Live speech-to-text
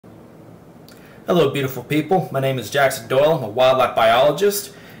Hello, beautiful people. My name is Jackson Doyle. I'm a wildlife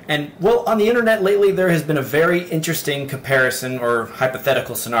biologist. And, well, on the internet lately, there has been a very interesting comparison or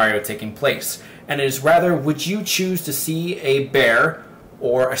hypothetical scenario taking place. And it is rather, would you choose to see a bear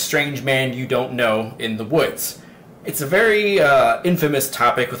or a strange man you don't know in the woods? It's a very infamous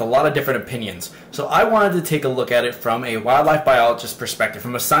topic with a lot of different opinions. So I wanted to take a look at it from a wildlife biologist's perspective,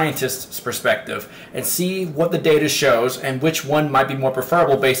 from a scientist's perspective, and see what the data shows and which one might be more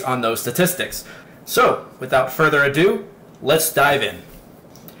preferable based on those statistics. So, without further ado, let's dive in.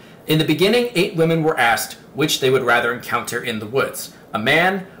 In the beginning, 8 women were asked which they would rather encounter in the woods, a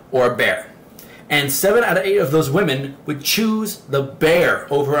man or a bear. And 7 out of 8 of those women would choose the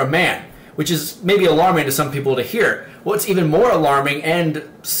bear over a man, which is maybe alarming to some people to hear. What's even more alarming and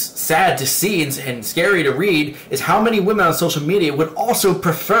sad to see and scary to read is how many women on social media would also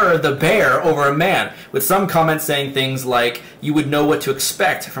prefer the bear over a man, with some comments saying things like, you would know what to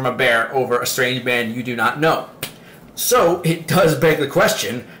expect from a bear over a strange man you do not know. So, it does beg the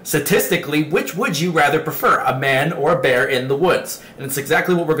question, statistically, which would you rather prefer, a man or a bear in the woods? And it's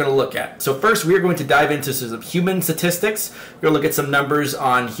exactly what we're going to look at. So first, we are going to dive into some human statistics. We're going to look at some numbers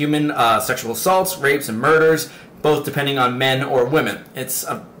on human sexual assaults, rapes, and murders, both depending on men or women. It's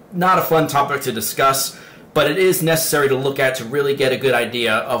not a fun topic to discuss, but it is necessary to look at to really get a good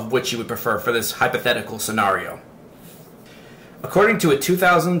idea of which you would prefer for this hypothetical scenario. According to a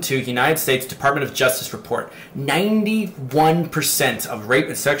 2002 United States Department of Justice report, 91% of rape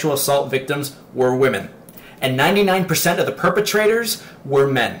and sexual assault victims were women, and 99% of the perpetrators were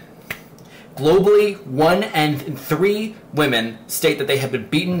men. Globally, 1 in 3 women state that they have been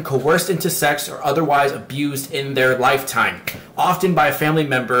beaten, coerced into sex, or otherwise abused in their lifetime, often by a family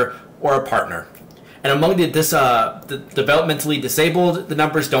member or a partner. And among the developmentally disabled, the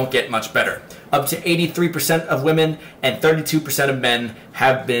numbers don't get much better. Up to 83% of women and 32% of men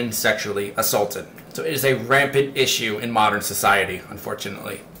have been sexually assaulted. So it is a rampant issue in modern society,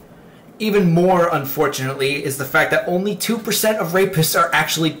 unfortunately. Even more unfortunately is the fact that only 2% of rapists are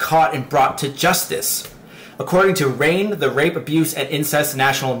actually caught and brought to justice. According to RAINN, the Rape, Abuse, and Incest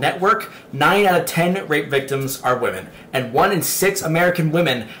National Network, 9 out of 10 rape victims are women, and 1 in 6 American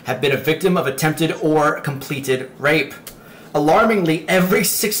women have been a victim of attempted or completed rape. Alarmingly, every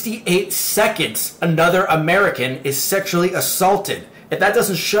 68 seconds, another American is sexually assaulted. If that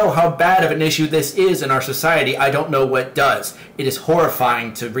doesn't show how bad of an issue this is in our society, I don't know what does. It is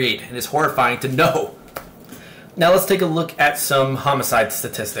horrifying to read. It is horrifying to know. Now let's take a look at some homicide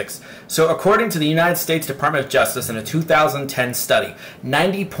statistics. So according to the United States Department of Justice in a 2010 study,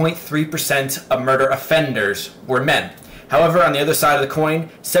 90.3% of murder offenders were men. However, on the other side of the coin,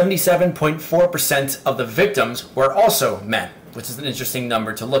 77.4% of the victims were also men, which is an interesting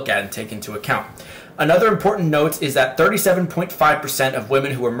number to look at and take into account. Another important note is that 37.5% of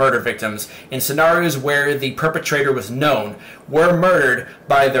women who were murder victims in scenarios where the perpetrator was known were murdered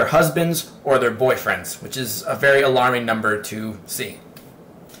by their husbands or their boyfriends, which is a very alarming number to see.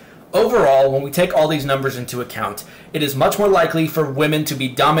 Overall, when we take all these numbers into account, it is much more likely for women to be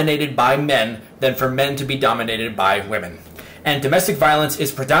dominated by men than for men to be dominated by women. And domestic violence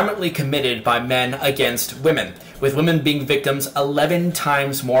is predominantly committed by men against women, with women being victims 11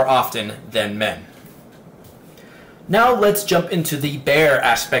 times more often than men. Now let's jump into the bear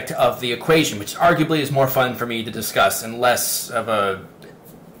aspect of the equation, which arguably is more fun for me to discuss and less of a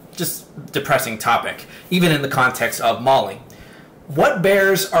just depressing topic, even in the context of mauling. What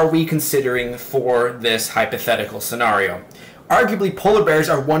bears are we considering for this hypothetical scenario? Arguably, polar bears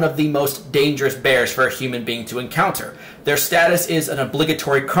are one of the most dangerous bears for a human being to encounter. Their status is an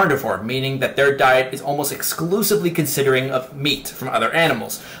obligatory carnivore, meaning that their diet is almost exclusively considering of meat from other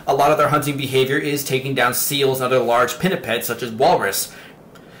animals. A lot of their hunting behavior is taking down seals and other large pinnipeds, such as walrus.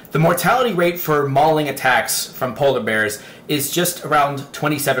 The mortality rate for mauling attacks from polar bears is just around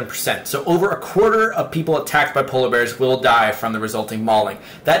 27%. So over a quarter of people attacked by polar bears will die from the resulting mauling.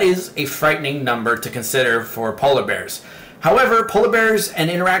 That is a frightening number to consider for polar bears. However, polar bears and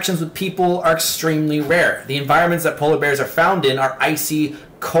interactions with people are extremely rare. The environments that polar bears are found in are icy,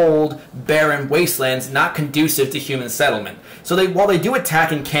 cold, barren wastelands not conducive to human settlement. So while they do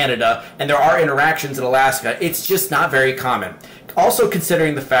attack in Canada and there are interactions in Alaska, it's just not very common. Also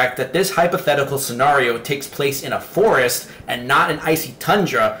considering the fact that this hypothetical scenario takes place in a forest and not an icy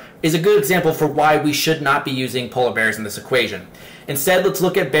tundra is a good example for why we should not be using polar bears in this equation. Instead, let's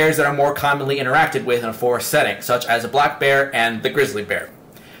look at bears that are more commonly interacted with in a forest setting, such as a black bear and the grizzly bear.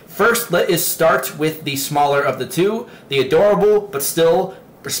 First, let us start with the smaller of the two, the adorable, but still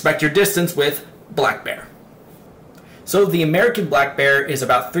respect your distance with black bear. So the American black bear is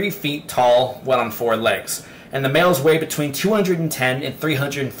about 3 feet tall, 1 on 4 legs. and the males weigh between 210 and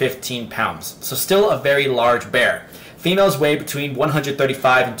 315 pounds, so still a very large bear. Females weigh between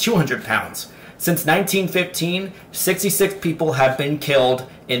 135 and 200 pounds. Since 1915, 66 people have been killed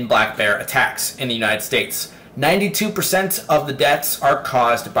in black bear attacks in the United States. 92% of the deaths are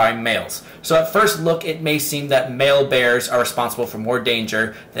caused by males. So at first look, it may seem that male bears are responsible for more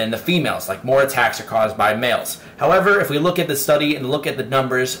danger than the females, like more attacks are caused by males. However, if we look at the study and look at the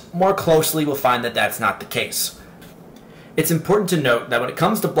numbers more closely, we'll find that that's not the case. It's important to note that when it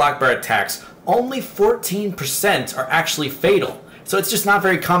comes to black bear attacks, only 14% are actually fatal. So it's just not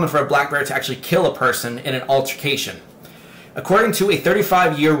very common for a black bear to actually kill a person in an altercation. According to a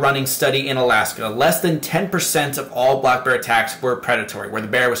 35-year running study in Alaska, less than 10% of all black bear attacks were predatory, where the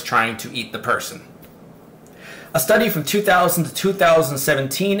bear was trying to eat the person. A study from 2000 to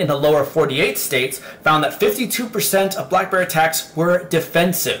 2017 in the lower 48 states found that 52% of black bear attacks were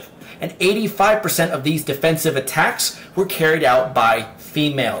defensive, and 85% of these defensive attacks were carried out by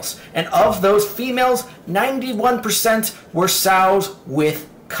females. And of those females, 91% were sows with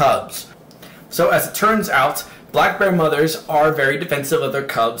cubs. So as it turns out, black bear mothers are very defensive of their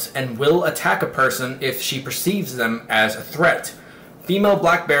cubs and will attack a person if she perceives them as a threat. Female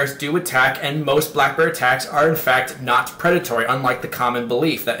black bears do attack, and most black bear attacks are in fact not predatory, unlike the common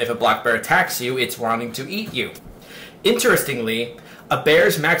belief that if a black bear attacks you, it's wanting to eat you. Interestingly, a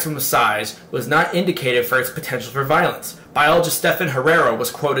bear's maximum size was not indicated for its potential for violence. Biologist Stephen Herrera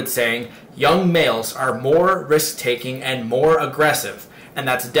was quoted saying, "Young males are more risk-taking and more aggressive," and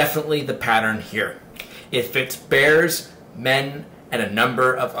that's definitely the pattern here. It fits bears, men, and a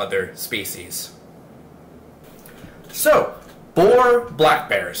number of other species. So, boar black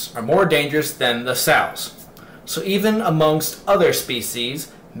bears are more dangerous than the sows. So even amongst other species,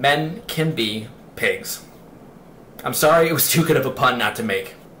 men can be pigs. I'm sorry, it was too good of a pun not to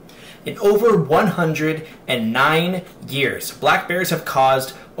make. In over 109 years, black bears have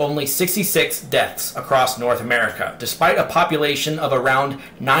caused only 66 deaths across North America, despite a population of around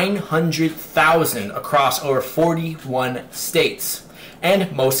 900,000 across over 41 states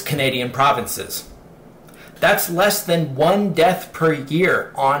and most Canadian provinces. That's less than 1 death per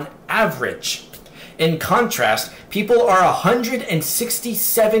year on average. In contrast, people are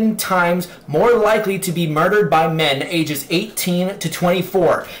 167 times more likely to be murdered by men ages 18 to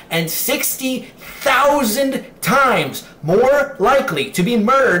 24, and 60,000 times more likely to be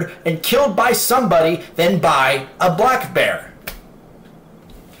murdered and killed by somebody than by a black bear.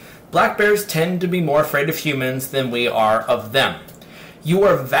 Black bears tend to be more afraid of humans than we are of them. You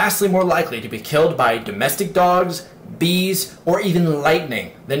are vastly more likely to be killed by domestic dogs, bees, or even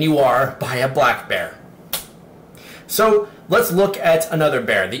lightning than you are by a black bear. So let's look at another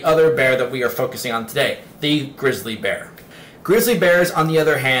bear, the other bear that we are focusing on today, the grizzly bear. Grizzly bears, on the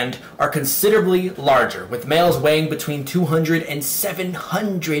other hand, are considerably larger, with males weighing between 200 and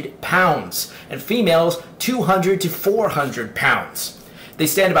 700 pounds, and females 200 to 400 pounds. They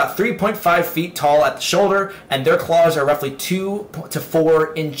stand about 3.5 feet tall at the shoulder, and their claws are roughly 2 to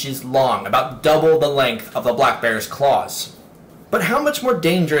 4 inches long, about double the length of the black bear's claws. But how much more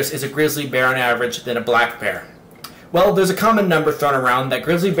dangerous is a grizzly bear on average than a black bear? Well, there's a common number thrown around that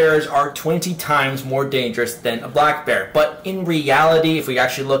grizzly bears are 20 times more dangerous than a black bear. But in reality, if we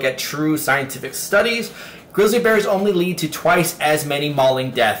actually look at true scientific studies, grizzly bears only lead to twice as many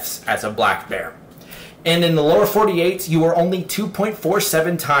mauling deaths as a black bear. And in the lower 48, you are only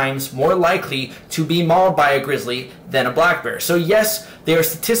 2.47 times more likely to be mauled by a grizzly than a black bear. So yes, they are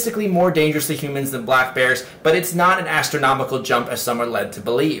statistically more dangerous to humans than black bears, but it's not an astronomical jump as some are led to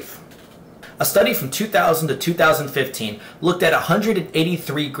believe. A study from 2000 to 2015 looked at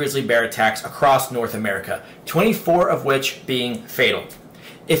 183 grizzly bear attacks across North America, 24 of which being fatal.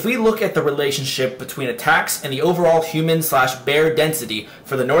 If we look at the relationship between attacks and the overall human/bear density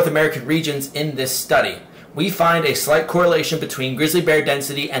for the North American regions in this study, we find a slight correlation between grizzly bear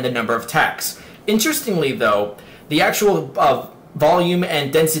density and the number of attacks. Interestingly though, the actual volume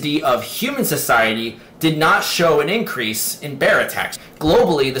and density of human society did not show an increase in bear attacks.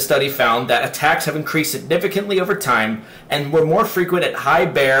 Globally, the study found that attacks have increased significantly over time and were more frequent at high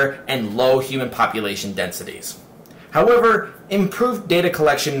bear and low human population densities. However, improved data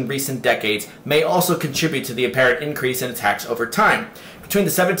collection in recent decades may also contribute to the apparent increase in attacks over time. Between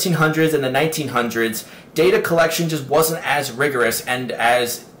the 1700s and the 1900s, data collection just wasn't as rigorous and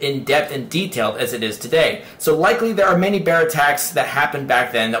as in-depth and detailed as it is today. So likely there are many bear attacks that happened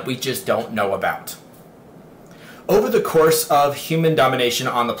back then that we just don't know about. Over the course of human domination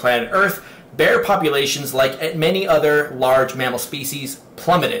on the planet Earth, bear populations, like many other large mammal species,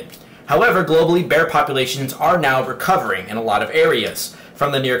 plummeted. However, globally, bear populations are now recovering in a lot of areas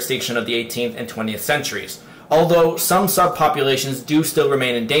from the near extinction of the 18th and 20th centuries. although some subpopulations do still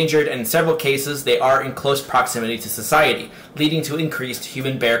remain endangered, and in several cases they are in close proximity to society, leading to increased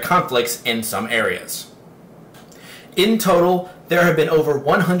human-bear conflicts in some areas. In total, there have been over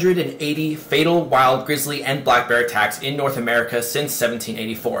 180 fatal wild grizzly and black bear attacks in North America since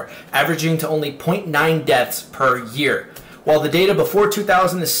 1784, averaging to only 0.9 deaths per year. While the data before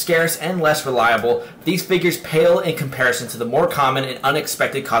 2000 is scarce and less reliable, these figures pale in comparison to the more common and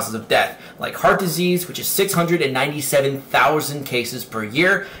unexpected causes of death, like heart disease, which is 697,000 cases per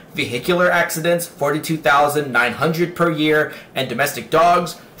year, vehicular accidents, 42,900 per year, and domestic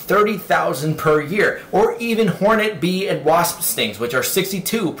dogs, 30,000 per year, or even hornet, bee, and wasp stings, which are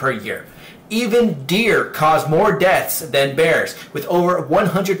 62 per year. Even deer cause more deaths than bears, with over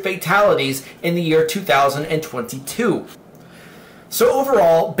 100 fatalities in the year 2022. So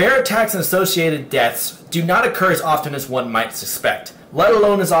overall, bear attacks and associated deaths do not occur as often as one might suspect, let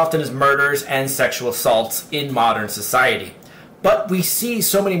alone as often as murders and sexual assaults in modern society. But we see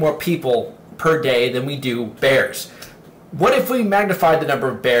so many more people per day than we do bears. What if we magnified the number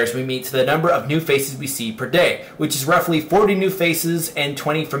of bears we meet to the number of new faces we see per day, which is roughly 40 new faces and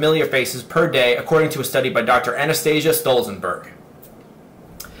 20 familiar faces per day, according to a study by Dr. Anastasia Stolzenberg?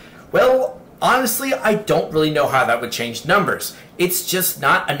 Well, honestly, I don't really know how that would change numbers. It's just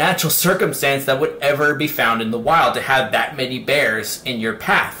not a natural circumstance that would ever be found in the wild to have that many bears in your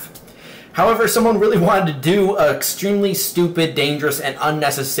path. However, someone really wanted to do an extremely stupid, dangerous, and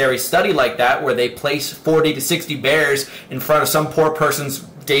unnecessary study like that, where they place 40 to 60 bears in front of some poor person's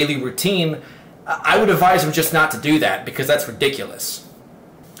daily routine. I would advise them just not to do that, because that's ridiculous.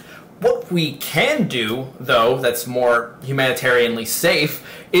 What we can do, though, that's more humanitarianly safe,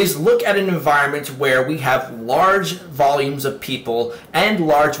 is look at an environment where we have large volumes of people and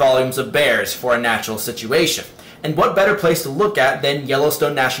large volumes of bears for a natural situation. And what better place to look at than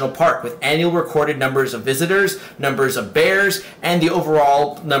Yellowstone National Park, with annual recorded numbers of visitors, numbers of bears, and the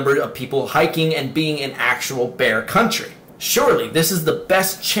overall number of people hiking and being in actual bear country. Surely this is the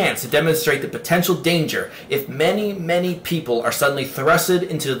best chance to demonstrate the potential danger if many, many people are suddenly thrusted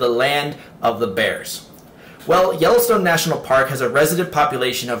into the land of the bears. Well, Yellowstone National Park has a resident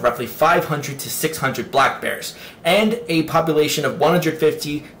population of roughly 500 to 600 black bears, and a population of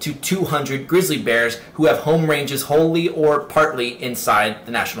 150 to 200 grizzly bears who have home ranges wholly or partly inside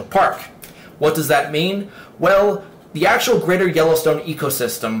the national park. What does that mean? Well, the actual greater Yellowstone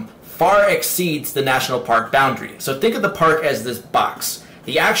ecosystem far exceeds the national park boundary. So think of the park as this box.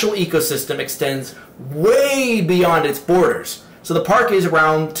 The actual ecosystem extends way beyond its borders. So the park is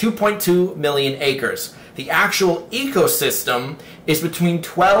around 2.2 million acres. The actual ecosystem is between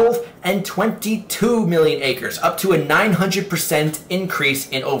 12 and 22 million acres, up to a 900% increase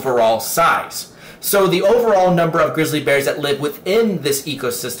in overall size. So the overall number of grizzly bears that live within this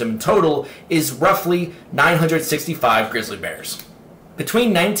ecosystem in total is roughly 965 grizzly bears.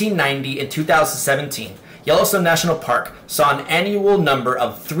 Between 1990 and 2017, Yellowstone National Park saw an annual number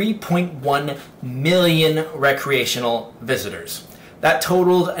of 3.1 million recreational visitors. That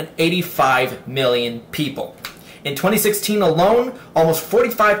totaled an 85 million people. In 2016 alone, almost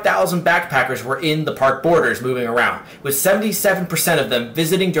 45,000 backpackers were in the park borders moving around, with 77% of them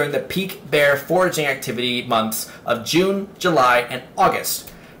visiting during the peak bear foraging activity months of June, July, and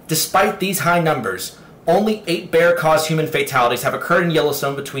August. Despite these high numbers, only 8 bear-caused human fatalities have occurred in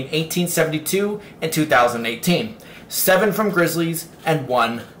Yellowstone between 1872 and 2018, 7 from grizzlies and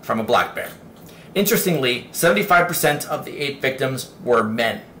 1 from a black bear. Interestingly, 75% of the 8 victims were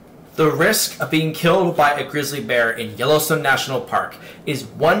men. The risk of being killed by a grizzly bear in Yellowstone National Park is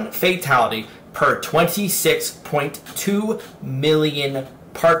 1 fatality per 26.2 million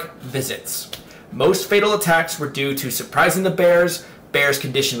park visits. Most fatal attacks were due to surprising the bears, bears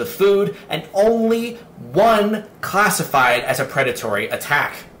conditioned with food, and only 1 classified as a predatory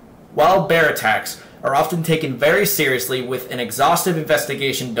attack. Wild bear attacks are often taken very seriously, with an exhaustive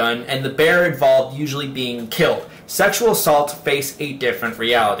investigation done and the bear involved usually being killed. Sexual assaults face a different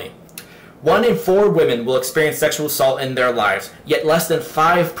reality. 1 in 4 women will experience sexual assault in their lives, yet less than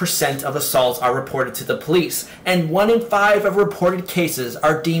 5% of assaults are reported to the police, and 1 in 5 of reported cases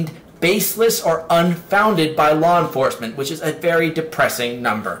are deemed baseless or unfounded by law enforcement, which is a very depressing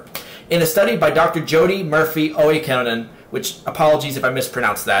number. In a study by Dr. Jody Murphy Oikonen, which, apologies if I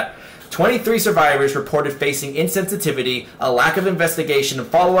mispronounced that, 23 survivors reported facing insensitivity, a lack of investigation and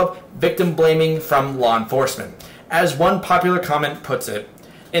follow-up, victim blaming from law enforcement. As one popular comment puts it,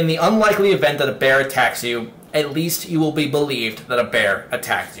 in the unlikely event that a bear attacks you, at least you will be believed that a bear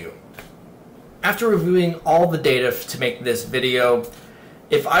attacked you. After reviewing all the data to make this video,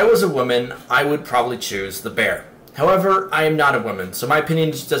 if I was a woman, I would probably choose the bear. However, I am not a woman, so my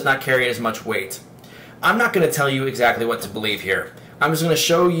opinion just does not carry as much weight. I'm not going to tell you exactly what to believe here. I'm just going to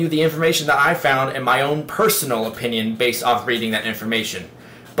show you the information that I found and my own personal opinion based off reading that information.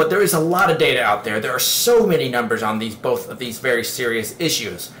 But there is a lot of data out there. There are so many numbers on both of these very serious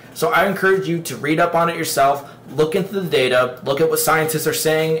issues. So I encourage you to read up on it yourself, look into the data, look at what scientists are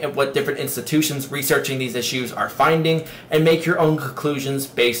saying and what different institutions researching these issues are finding, and make your own conclusions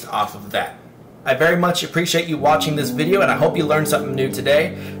based off of that. I very much appreciate you watching this video, and I hope you learned something new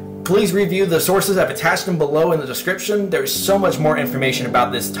today. Please review the sources. I've attached them below in the description. There's so much more information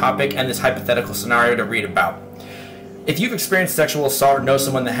about this topic and this hypothetical scenario to read about. If you've experienced sexual assault or know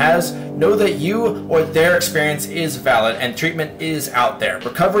someone that has, know that you or their experience is valid and treatment is out there.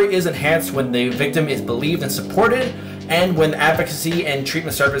 Recovery is enhanced when the victim is believed and supported, and when advocacy and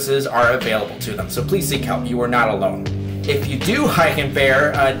treatment services are available to them. So please seek help. You are not alone. If you do hike in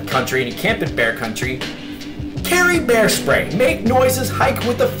bear country and you camp in bear country, carry bear spray. Make noises, hike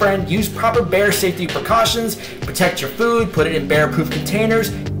with a friend, use proper bear safety precautions, protect your food, put it in bear-proof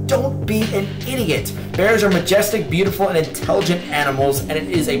containers. Don't be an idiot. Bears are majestic, beautiful, and intelligent animals, and it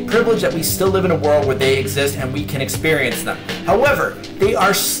is a privilege that we still live in a world where they exist and we can experience them. However, they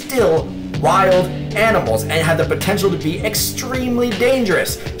are still wild animals and have the potential to be extremely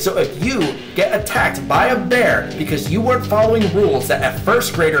dangerous. So if you get attacked by a bear because you weren't following rules that a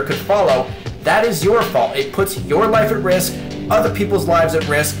first grader could follow, that is your fault. It puts your life at risk, other people's lives at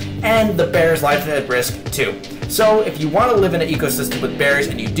risk, and the bear's life at risk too. So if you want to live in an ecosystem with bears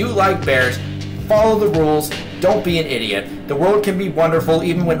and you do like bears, follow the rules. Don't be an idiot. The world can be wonderful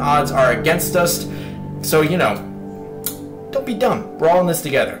even when odds are against us. So, don't be dumb. We're all in this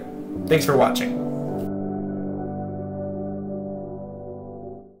together. Thanks for watching.